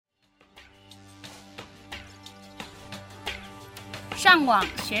上网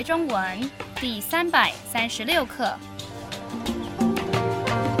学中文第336课。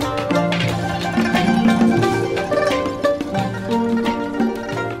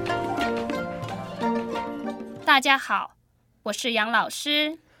大家好，我是杨老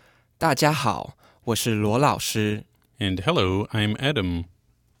师。大家好，我是罗老师。And hello, I'm Adam.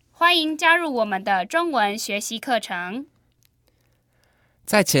 欢迎加入我们的中文学习课程。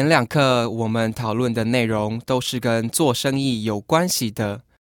在前2课，我们讨论的内容都是跟做生意有关系的。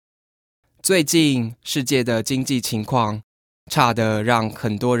最近世界的经济情况差得让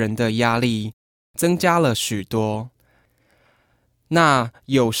很多人的压力增加了许多。那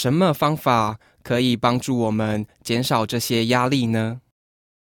有什么方法可以帮助我们减少这些压力呢？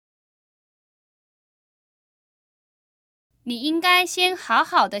你应该先好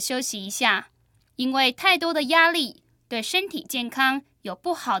好的休息一下，因为太多的压力对身体健康有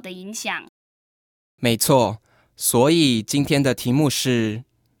不好的影响。没错，所以今天的题目是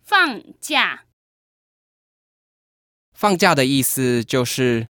放假。放假的意思就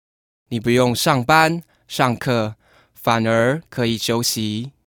是你不用上班、上课，反而可以休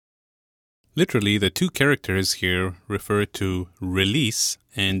息。Literally, the two characters here refer to release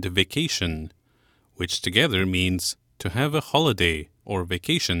and vacation, which together means to have a holiday or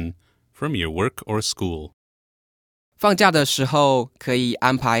vacation from your work or school. 放假的时候可以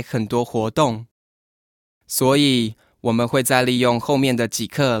安排很多活动，所以我们会再利用后面的几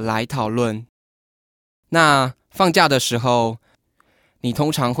课来讨论。那放假的时候，你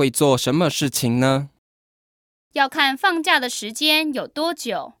通常会做什么事情呢？要看放假的时间有多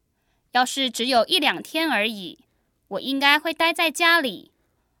久。要是只有1-2天而已，我应该会待在家里，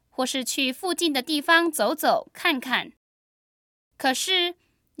或是去附近的地方走走看看。可是，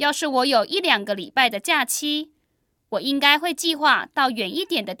要是我有1-2个礼拜的假期，我应该会计划到远一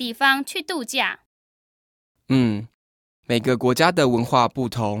点的地方去度假。每个国家的文化不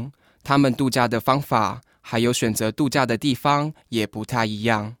同，他们度假的方法还有选择度假的地方也不太一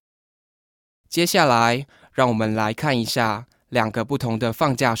样。接下来，让我们来看一下2个不同的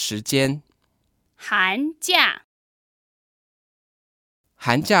放假时间。寒假。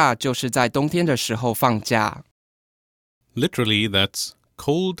寒假就是在冬天的时候放假。Literally, that's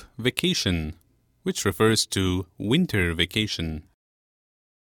cold vacation, which refers to winter vacation.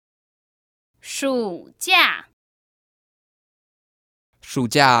 暑假。暑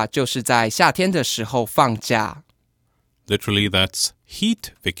假就是在夏天的时候放假。Literally, that's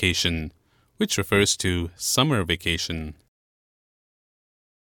heat vacation, which refers to summer vacation.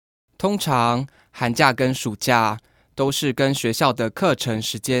 通常寒假跟暑假都是跟学校的课程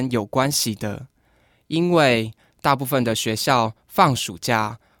时间有关系的，因为大部分的学校放暑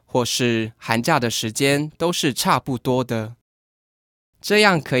假或是寒假的时间都是差不多的，这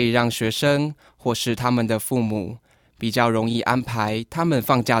样可以让学生或是他们的父母比较容易安排他们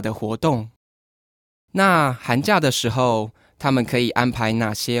放假的活动。那寒假的时候，他们可以安排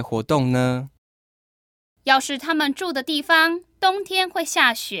哪些活动呢？要是他们住的地方冬天会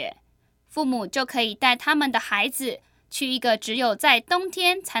下雪，父母就可以带他们的孩子去一个只有在冬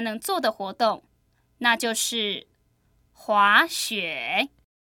天才能做的活动，那就是滑雪。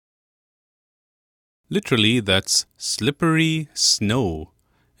Literally, that's slippery snow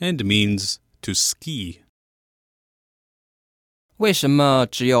and means to ski. 为什么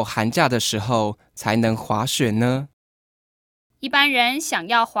只有寒假的时候才能滑雪呢？一般人想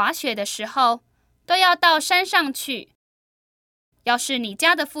要滑雪的时候，都要到山上去。要是你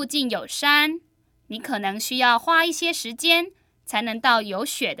家的附近有山，你可能需要花一些时间才能到有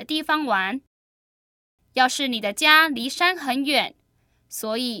雪的地方玩。要是你的家离山很远，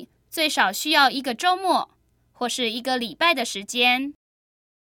所以最少需要1个周末或是1个礼拜的时间。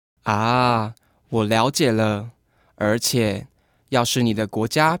啊，我了解了。而且，要是你的国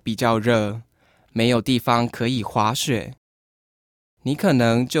家比较热，没有地方可以滑雪，你可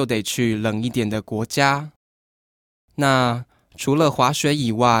能就得去冷一点的国家。那除了滑雪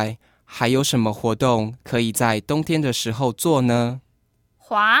以外，还有什么活动可以在冬天的时候做呢？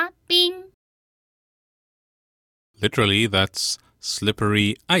滑冰。Literally, that's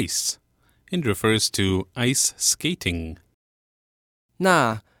slippery ice and refers to ice skating.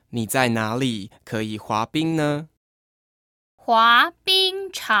 那你在哪里可以滑冰呢？滑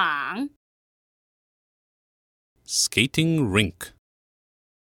冰场。Skating rink.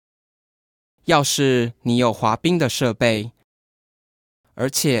 要是你有滑冰的设备，而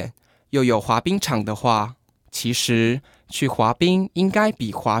且又有滑冰场的话，其实去滑冰应该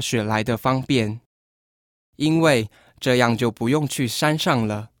比滑雪来得方便，因为这样就不用去山上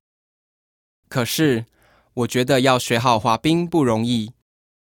了。可是，我觉得要学好滑冰不容易，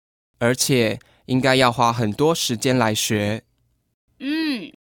而且应该要花很多时间来学。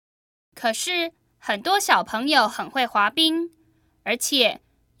可是很多小朋友很会滑冰，而且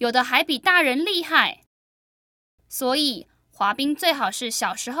有的还比大人厉害。所以滑冰最好是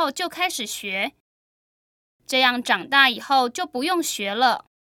小时候就开始学，这样长大以后就不用学了。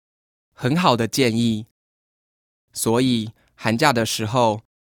很好的建议。所以寒假的时候，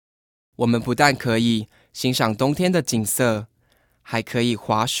我们不但可以欣赏冬天的景色，还可以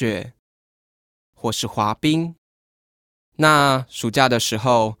滑雪或是滑冰。那暑假的时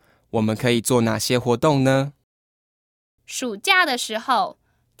候，我们可以做哪些活动呢？暑假的时候，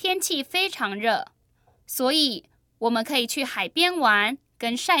天气非常热，所以我们可以去海边玩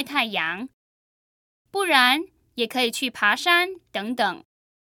跟晒太阳，不然也可以去爬山等等。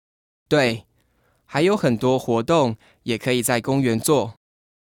对，还有很多活动也可以在公园做，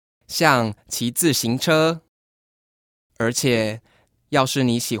像骑自行车。而且，要是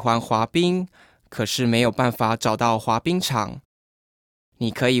你喜欢滑冰，可是没有办法找到滑冰场，你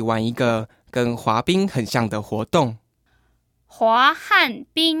可以玩一个跟滑冰很像的活动——滑旱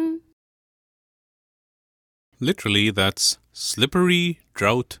冰。Literally, that's slippery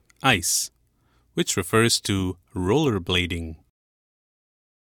drought ice, which refers to rollerblading.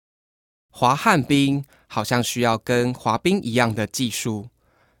 滑旱冰好像需要跟滑冰一样的技术，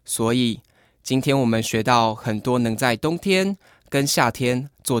所以今天我们学到很多能在冬天跟夏天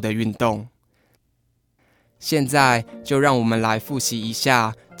做的运动。现在就让我们来复习一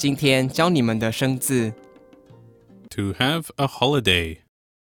下今天教你们的生字。To have a holiday.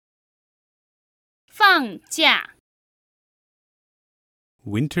 放假。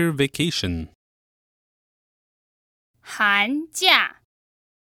Winter vacation. 寒假。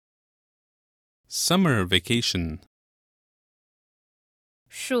Summer vacation.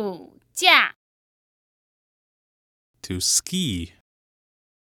 暑假。To ski.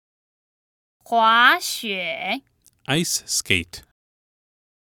 滑雪。Ice skate.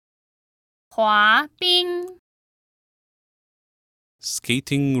 滑冰。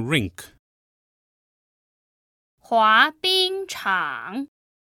Skating rink. 滑冰场。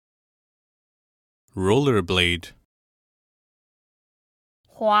Rollerblade.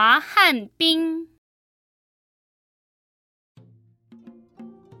 滑旱冰。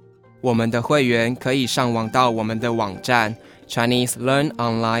我们的会员可以上网到我们的网站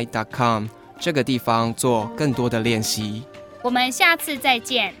ChineseLearnOnline.com 这个地方做更多的练习。我们下次再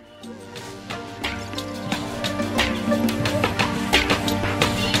见。